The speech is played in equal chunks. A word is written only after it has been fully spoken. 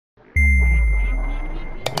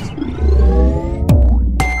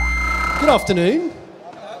afternoon.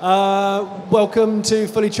 Welcome to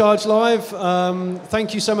Fully Charged Live.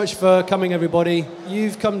 Thank you so much for coming, everybody.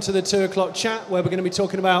 You've come to the 2 o'clock chat where we're going to be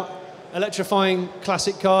talking about electrifying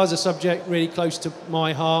classic cars, a subject really close to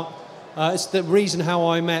my heart. It's the reason how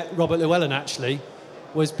I met Robert Llewellyn, actually,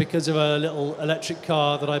 was because of a little electric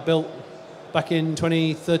car that I built back in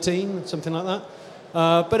 2013, something like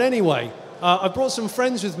that. But anyway, I've brought some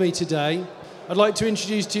friends with me today. I'd like to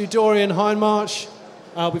introduce to you Dorian Hindmarch.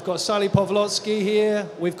 We've got Sally Pawlowski here.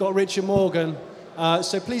 We've got Richard Morgan.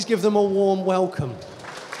 So please give them a warm welcome.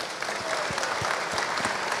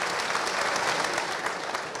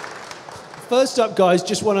 First up, guys,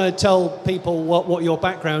 just want to tell people what your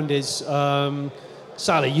background is.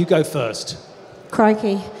 Sally, you go first.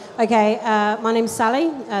 Crikey. Okay, my name's Sally.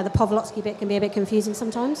 The Pawlowski bit can be a bit confusing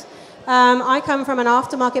sometimes. I come from an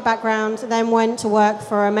aftermarket background, then went to work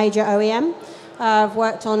for a major OEM. I've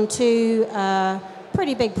worked on two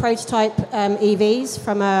pretty big prototype EVs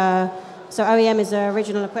from so OEM is an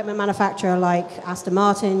original equipment manufacturer like Aston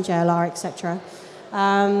Martin, JLR, etc.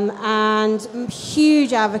 And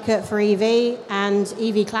huge advocate for EV and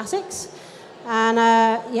EV classics. And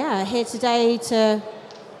yeah, here today to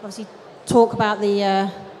obviously talk about the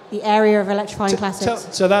area of electrifying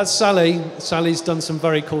classics. So that's Sally. Sally's done some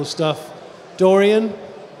very cool stuff. Dorian?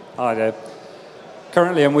 Hi there.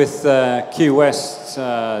 Currently I'm with Q West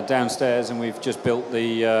downstairs, and we've just built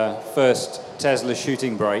the first Tesla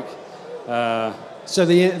shooting brake. So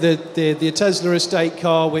the Tesla estate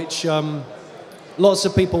car, which lots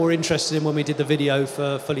of people were interested in when we did the video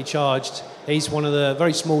for Fully Charged. He's one of the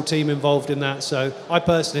very small team involved in that, so I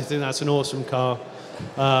personally think that's an awesome car.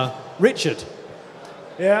 Richard?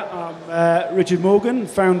 Yeah, I'm Richard Morgan,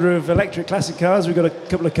 founder of Electric Classic Cars. We've got a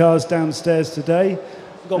couple of cars downstairs today.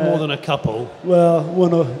 Got more than a couple. Well,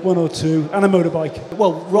 one or two, and a motorbike.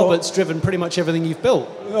 Well, Robert's driven pretty much everything you've built.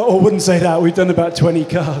 Oh, I wouldn't say that. We've done about 20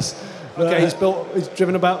 cars. Okay, he's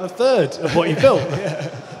driven about a third of what you built.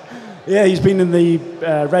 Yeah, he's been in the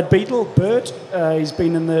Red Beetle, Bert. He's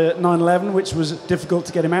been in the 911, which was difficult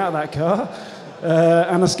to get him out of that car.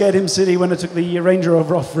 And I scared him silly when I took the Range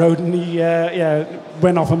Rover off-road, and he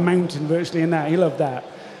went off a mountain virtually in that. He loved that.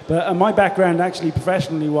 But my background, actually,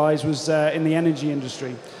 professionally-wise, was in the energy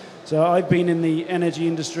industry. So I've been in the energy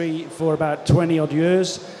industry for about 20-odd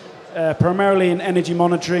years, primarily in energy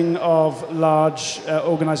monitoring of large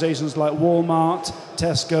organizations like Walmart,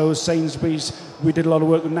 Tesco, Sainsbury's. We did a lot of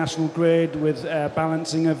work with National Grid, with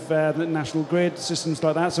balancing of the National Grid, systems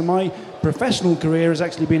like that. So my professional career has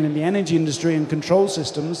actually been in the energy industry and control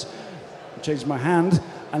systems. I changed my hand.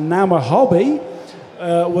 And now my hobby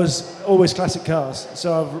was always classic cars.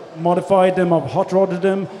 So I've modified them, I've hot rodded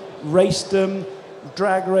them, raced them,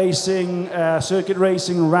 drag racing, circuit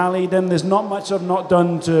racing, rallied them. There's not much I've not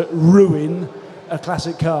done to ruin a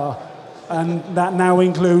classic car. And that now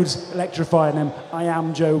includes electrifying them. I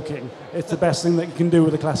am joking. It's the best thing that you can do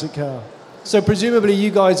with a classic car. So presumably you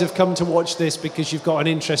guys have come to watch this because you've got an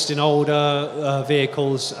interest in older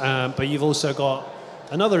vehicles, but you've also got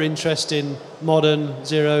another interest in modern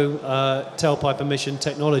zero tailpipe emission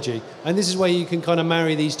technology. And this is where you can kind of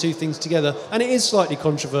marry these two things together. And it is slightly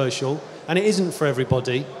controversial, and it isn't for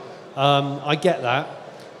everybody. I get that.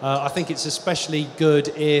 I think it's especially good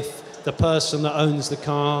if the person that owns the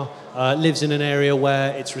car lives in an area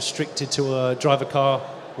where it's restricted to drive a car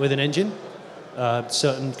with an engine.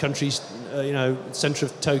 Certain countries, centre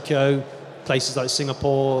of Tokyo, places like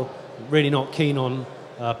Singapore, really not keen on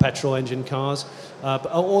petrol engine cars.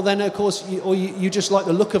 Or then, of course, you just like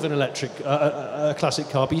the look of an electric classic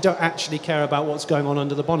car, but you don't actually care about what's going on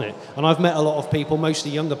under the bonnet. And I've met a lot of people,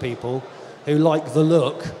 mostly younger people, who like the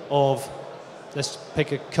look of, let's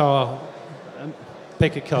pick a car.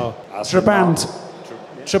 Trabant.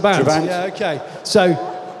 Trabant. Yeah, okay.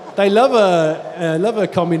 So they love a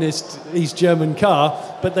communist East German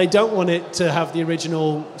car, but they don't want it to have the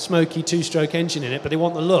original smoky two-stroke engine in it, but they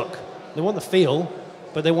want the look. They want the feel,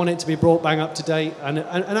 but they want it to be brought bang up to date and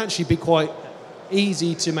actually be quite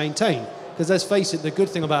easy to maintain. Because let's face it, the good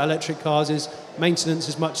thing about electric cars is maintenance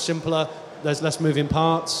is much simpler, there's less moving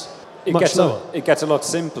parts, much lower. It gets a lot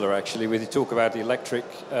simpler, actually, when you talk about the electric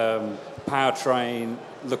powertrain,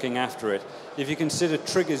 looking after it. If you consider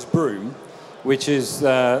Trigger's broom, which is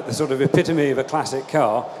the sort of epitome of a classic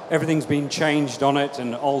car, everything's been changed on it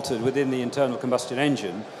and altered within the internal combustion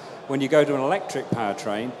engine. When you go to an electric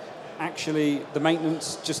powertrain, actually the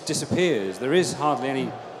maintenance just disappears. There is hardly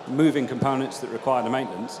any moving components that require the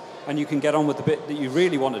maintenance, and you can get on with the bit that you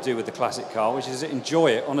really want to do with the classic car, which is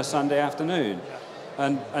enjoy it on a Sunday afternoon.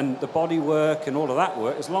 And the body work and all of that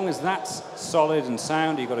work, as long as that's solid and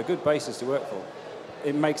sound, you've got a good basis to work for.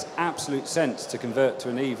 it makes absolute sense to convert to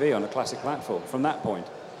an EV on a classic platform from that point.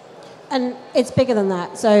 And it's bigger than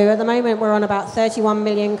that. So at the moment, we're on about 31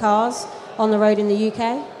 million cars on the road in the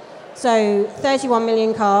UK. So 31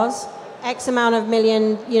 million cars, X amount of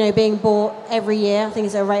million, being bought every year. I think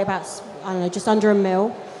it's a rate about, just under 1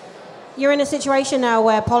 mil. You're in a situation now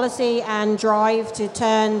where policy and drive to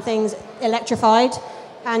turn things electrified,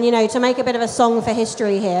 and to make a bit of a song for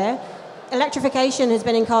history here, electrification has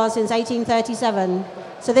been in cars since 1837.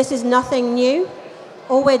 So this is nothing new.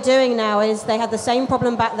 All we're doing now is they had the same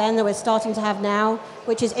problem back then that we're starting to have now,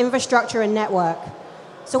 which is infrastructure and network.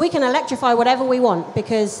 So we can electrify whatever we want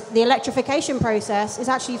because the electrification process is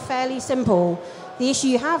actually fairly simple. The issue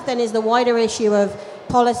you have then is the wider issue of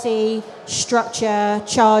policy, structure,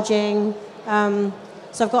 charging. So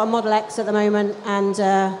I've got a Model X at the moment and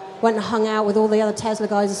went and hung out with all the other Tesla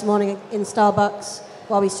guys this morning in Starbucks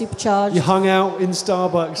while we supercharged. You hung out in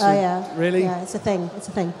Starbucks? Oh, yeah. Really? Yeah, it's a thing.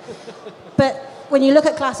 But when you look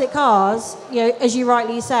at classic cars, as you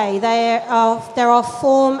rightly say, there are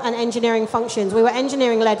form and engineering functions. We were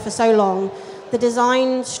engineering-led for so long. The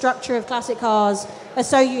design structure of classic cars are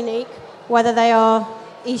so unique, whether they are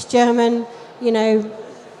East German,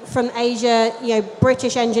 from Asia,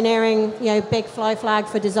 British engineering, big fly flag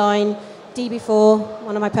for design, DB4,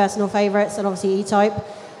 one of my personal favorites, and obviously E-Type.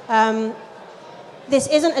 This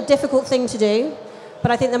isn't a difficult thing to do,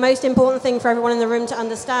 but I think the most important thing for everyone in the room to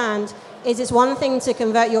understand is it's one thing to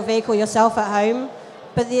convert your vehicle yourself at home,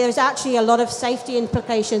 but there's actually a lot of safety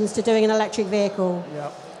implications to doing an electric vehicle.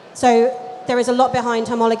 Yep. So there is a lot behind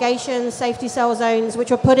homologation, safety cell zones,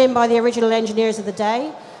 which were put in by the original engineers of the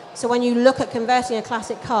day. So when you look at converting a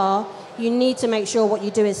classic car, you need to make sure what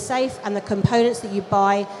you do is safe and the components that you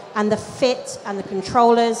buy and the fit and the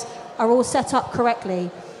controllers are all set up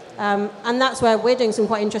correctly. And that's where we're doing some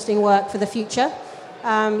quite interesting work for the future,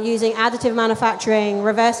 using additive manufacturing,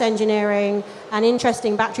 reverse engineering, and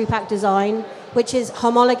interesting battery pack design, which is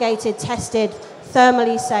homologated, tested,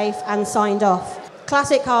 thermally safe, and signed off.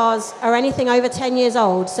 Classic cars are anything over 10 years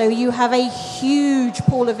old, so you have a huge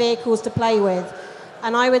pool of vehicles to play with.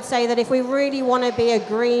 And I would say that if we really want to be a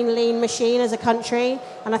green, lean machine as a country,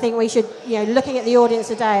 and I think we should, looking at the audience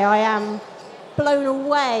today, I am blown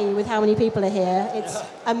away with how many people are here. It's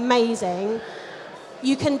amazing.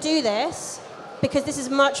 You can do this because this is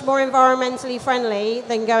much more environmentally friendly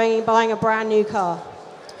than going and buying a brand new car.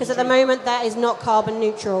 Because at the moment, that is not carbon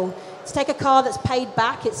neutral. To take a car that's paid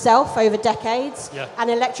back itself over decades and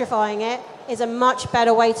electrifying it is a much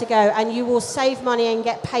better way to go. And you will save money and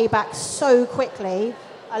get payback so quickly.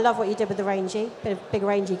 I love what you did with the Rangy, big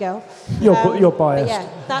Rangy girl. You're biased. Yeah,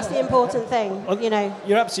 that's the important thing,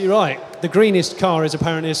 You're absolutely right. The greenest car is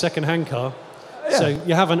apparently a second-hand car. Yeah. So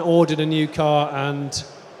you haven't ordered a new car and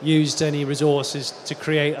used any resources to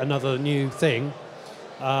create another new thing.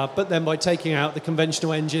 But then by taking out the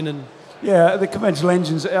conventional engine and... Yeah, the conventional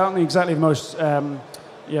engines aren't exactly the most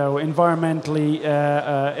environmentally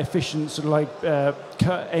efficient sort of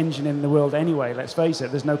engine in the world anyway, let's face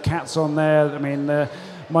it. There's no cats on there. I mean,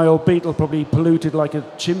 my old Beetle probably polluted like a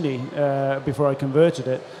chimney before I converted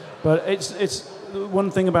it. But it's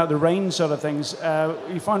one thing about the range sort of things.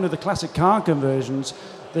 You find with the classic car conversions,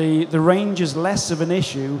 the range is less of an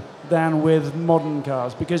issue than with modern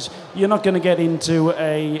cars because you're not going to get into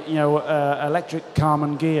a electric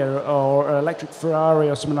Carmen Gear or electric Ferrari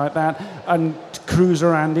or something like that and cruise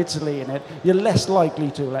around Italy in it. You're less likely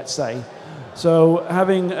to, let's say. So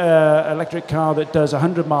having an electric car that does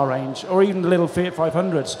 100-mile range, or even the little Fiat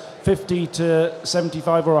 500s, 50 to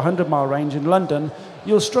 75 or 100-mile range in London,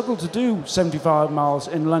 you'll struggle to do 75 miles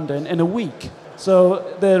in London in a week.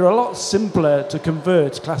 So they're a lot simpler to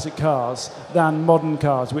convert classic cars than modern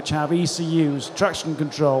cars, which have ECUs, traction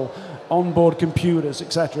control, onboard computers,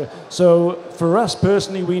 etc. So for us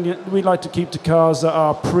personally, we like to keep to cars that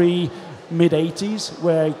are pre-mid-80s,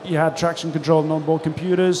 where you had traction control and onboard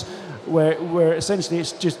computers, where essentially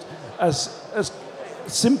it's just as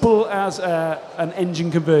simple as an engine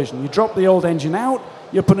conversion. You drop the old engine out,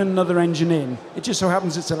 you're putting another engine in. It just so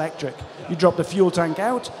happens it's electric. You drop the fuel tank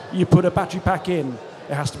out, you put a battery pack in.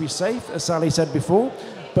 It has to be safe, as Sally said before,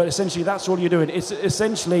 but essentially that's all you're doing. It's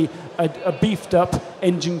essentially a beefed up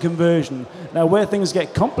engine conversion. Now, where things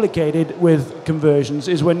get complicated with conversions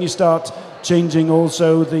is when you start changing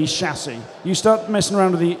also the chassis. You start messing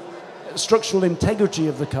around with the structural integrity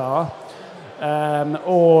of the car,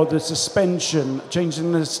 or the suspension,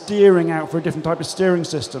 changing the steering out for a different type of steering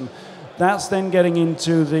system. That's then getting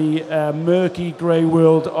into the murky grey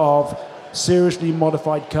world of seriously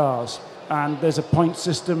modified cars. And there's a point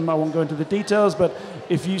system, I won't go into the details, but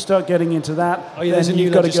if you start getting into that, there's a new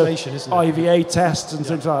you've got to go legislation, isn't there? IVA tests and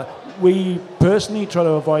things like that. we personally try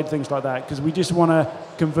to avoid things like that because we just want to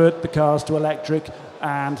convert the cars to electric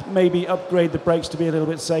and maybe upgrade the brakes to be a little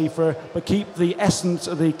bit safer, but keep the essence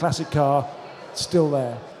of the classic car still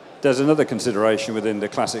there. There's another consideration within the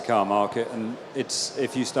classic car market, and it's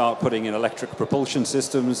if you start putting in electric propulsion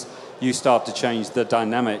systems, you start to change the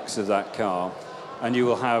dynamics of that car, and you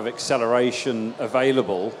will have acceleration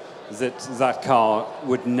available that car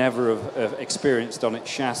would never have experienced on its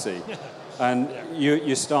chassis. And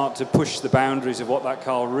you start to push the boundaries of what that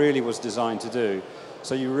car really was designed to do.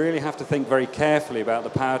 So you really have to think very carefully about the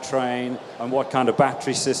powertrain and what kind of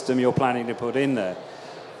battery system you're planning to put in there.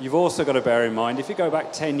 You've also got to bear in mind, if you go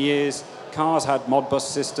back 10 years, cars had Modbus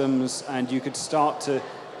systems, and you could start to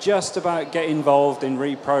just about get involved in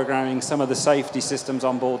reprogramming some of the safety systems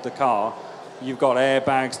on board the car. You've got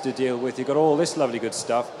airbags to deal with, you've got all this lovely good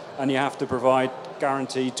stuff, and you have to provide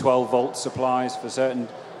guaranteed 12-volt supplies for certain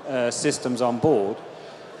systems on board.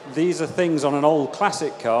 These are things on an old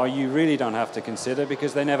classic car you really don't have to consider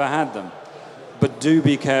because they never had them. But do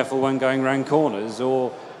be careful when going around corners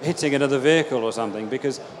or hitting another vehicle or something,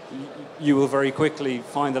 because you will very quickly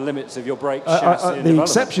find the limits of your brake chassis. The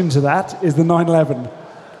exception to that is the 911.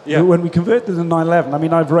 Yeah. When we convert to the 911, I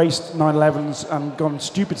mean, I've raced 911s and gone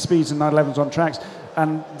stupid speeds in 911s on tracks,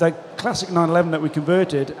 and the classic 911 that we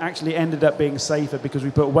converted actually ended up being safer because we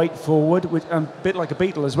put weight forward, which, and a bit like a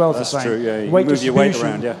Beetle as well. That's true, yeah. You move your weight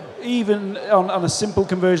around, yeah. Even on a simple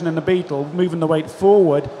conversion in the Beetle, moving the weight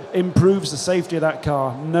forward improves the safety of that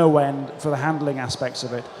car no end for the handling aspects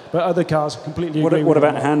of it. But other cars completely agree with What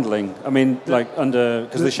about handling? I mean,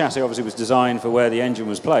 because the chassis obviously was designed for where the engine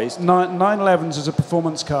was placed. 911s is a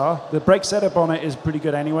performance car. The brake setup on it is pretty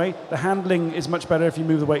good anyway. The handling is much better if you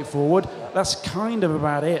move the weight forward. That's kind of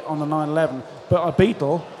about it on the 911. But a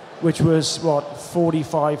Beetle, which was,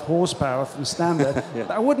 45 horsepower from standard,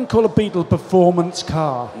 I wouldn't call a Beetle performance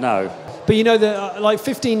car. No. But you know, like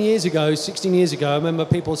 15 years ago, 16 years ago, I remember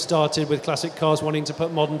people started with classic cars wanting to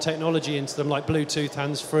put modern technology into them, like Bluetooth,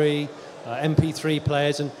 hands-free, MP3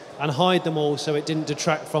 players, and hide them all so it didn't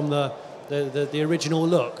detract from the original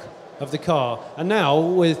look of the car. And now,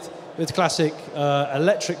 with classic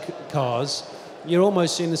electric cars, you're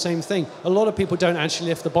almost seeing the same thing. A lot of people don't actually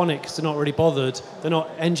lift the bonnet because they're not really bothered. They're not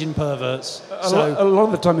engine perverts. A lot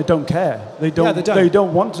of the time they don't care. They don't. Yeah, they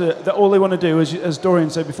don't want to. All they want to do, as Dorian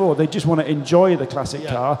said before, they just want to enjoy the classic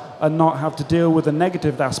car and not have to deal with the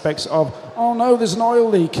negative aspects of, oh no, there's an oil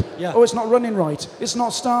leak. Yeah. Oh, it's not running right. It's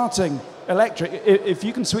not starting. Electric. If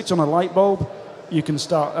you can switch on a light bulb, you can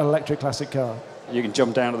start an electric classic car. You can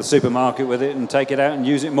jump down to the supermarket with it and take it out and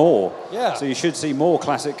use it more. Yeah. So you should see more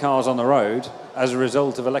classic cars on the road as a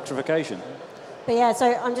result of electrification. But yeah,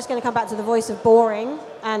 so I'm just going to come back to the voice of boring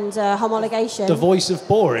and homologation. The voice of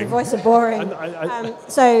boring? The voice of boring.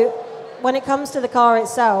 So when it comes to the car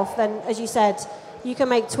itself, then as you said, you can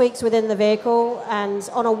make tweaks within the vehicle, and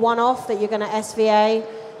on a one-off that you're going to SVA,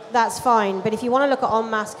 that's fine. But if you want to look at en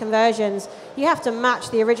masse conversions, you have to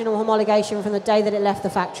match the original homologation from the day that it left the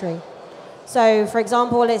factory. So, for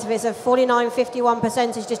example, if it's a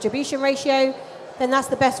 49-51% distribution ratio, then that's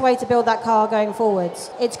the best way to build that car going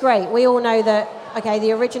forwards. It's great. We all know that, okay,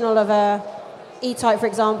 the original of a E-Type, for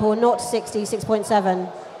example, 0 to 60,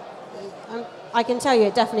 6.7. I can tell you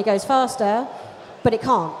it definitely goes faster, but it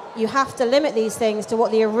can't. You have to limit these things to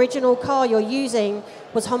what the original car you're using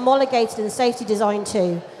was homologated and safety designed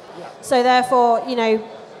to. Yeah. So therefore, you know,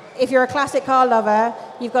 if you're a classic car lover,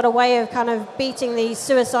 you've got a way of kind of beating these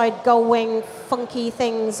suicide gull wing funky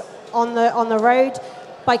things on the road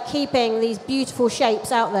by keeping these beautiful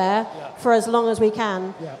shapes out there for as long as we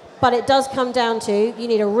can. Yeah. But it does come down to, you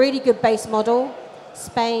need a really good base model.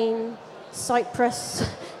 Spain, Cyprus,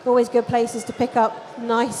 always good places to pick up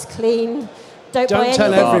nice, clean. Don't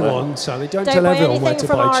tell everyone, Sally. Don't tell everyone where to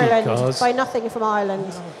buy cheap cars. Buy nothing from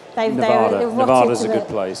Ireland. Nevada's a good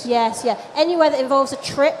place. Yes, yeah. Anywhere that involves a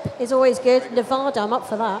trip is always good. Nevada, I'm up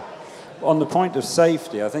for that. On the point of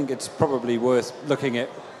safety, I think it's probably worth looking at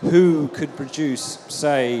who could produce,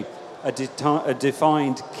 say, a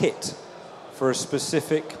defined kit for a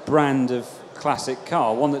specific brand of classic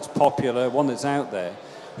car, one that's popular, one that's out there.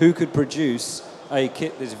 Who could produce a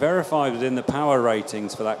kit that's verified within the power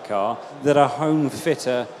ratings for that car that a home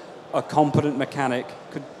fitter, a competent mechanic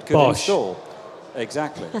could install?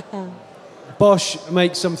 Exactly. Bosch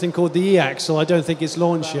makes something called the E-Axle. I don't think it's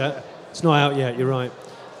launched yet. It's not out yet, you're right.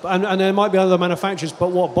 And there might be other manufacturers,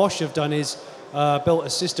 but what Bosch have done is built a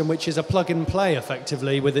system which is a plug-and-play,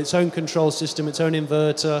 effectively, with its own control system, its own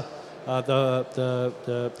inverter,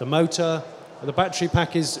 the motor, The battery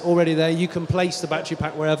pack is already there. You can place the battery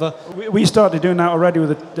pack wherever. We started doing that already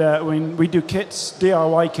with it. When we do kits,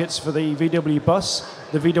 DIY kits for the VW bus,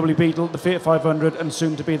 the VW Beetle, the Fiat 500, and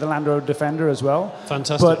soon to be the Land Rover Defender as well.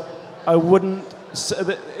 Fantastic. But I wouldn't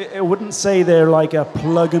say they're like a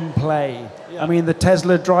plug and play. Yeah. I mean, the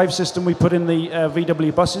Tesla drive system we put in the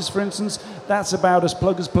VW buses, for instance, that's about as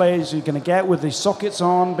plug and play as you're going to get with the sockets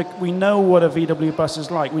on. But we know what a VW bus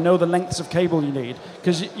is like. We know the lengths of cable you need,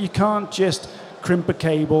 because you can't just crimp a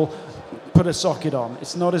cable, put a socket on.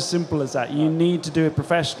 It's not as simple as that. You need to do it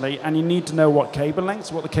professionally, and you need to know what cable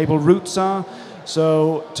lengths, what the cable routes are.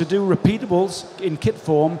 So to do repeatables in kit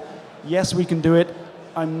form, yes, we can do it.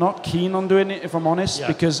 I'm not keen on doing it, if I'm honest,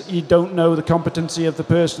 because you don't know the competency of the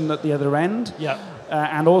person at the other end,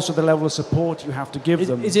 and also the level of support you have to give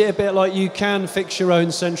them. Is it a bit like you can fix your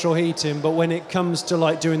own central heating, but when it comes to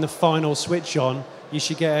like doing the final switch on, you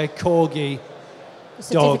should get a corgi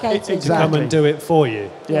dog to come and do it for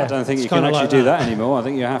you? I don't think you can actually do that anymore. I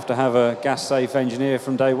think you have to have a gas-safe engineer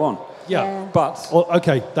from day one. But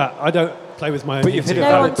okay, that I don't play with my own. But you've hit a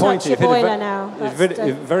valid point. You've hit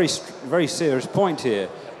a very serious point here.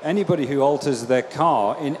 Anybody who alters their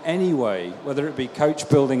car in any way, whether it be coach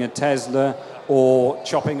building a Tesla or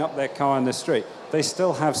chopping up their car in the street, they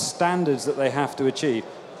still have standards that they have to achieve.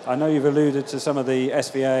 I know you've alluded to some of the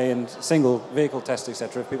SVA and single vehicle tests,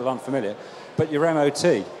 etc., if people aren't familiar, but your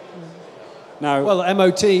MOT. Now, well,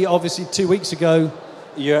 MOT, obviously 2 weeks ago,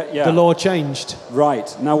 the law changed.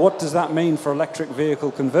 Right. Now, what does that mean for electric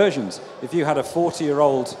vehicle conversions? If you had a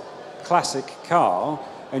 40-year-old classic car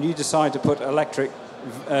and you decide to put electric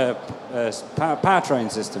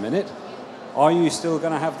powertrain system in it, are you still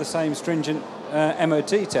going to have the same stringent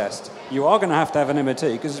MOT test? You are going to have an MOT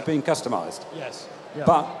because it's being customised. Yes. Yeah.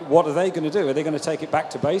 But what are they going to do? Are they going to take it back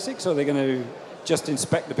to basics, or are they going to just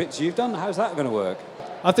inspect the bits you've done? How's that going to work?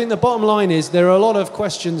 I think the bottom line is there are a lot of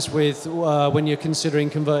questions with when you're considering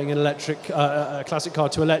converting an electric a classic car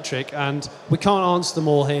to electric, and we can't answer them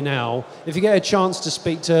all here now. If you get a chance to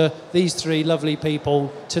speak to these three lovely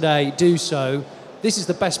people today, do so. This is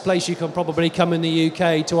the best place you can probably come in the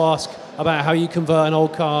UK to ask about how you convert an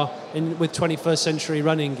old car with 21st century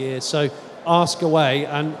running gear. So ask away,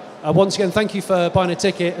 and once again, thank you for buying a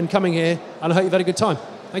ticket and coming here, and I hope you've had a good time.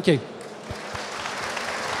 Thank you.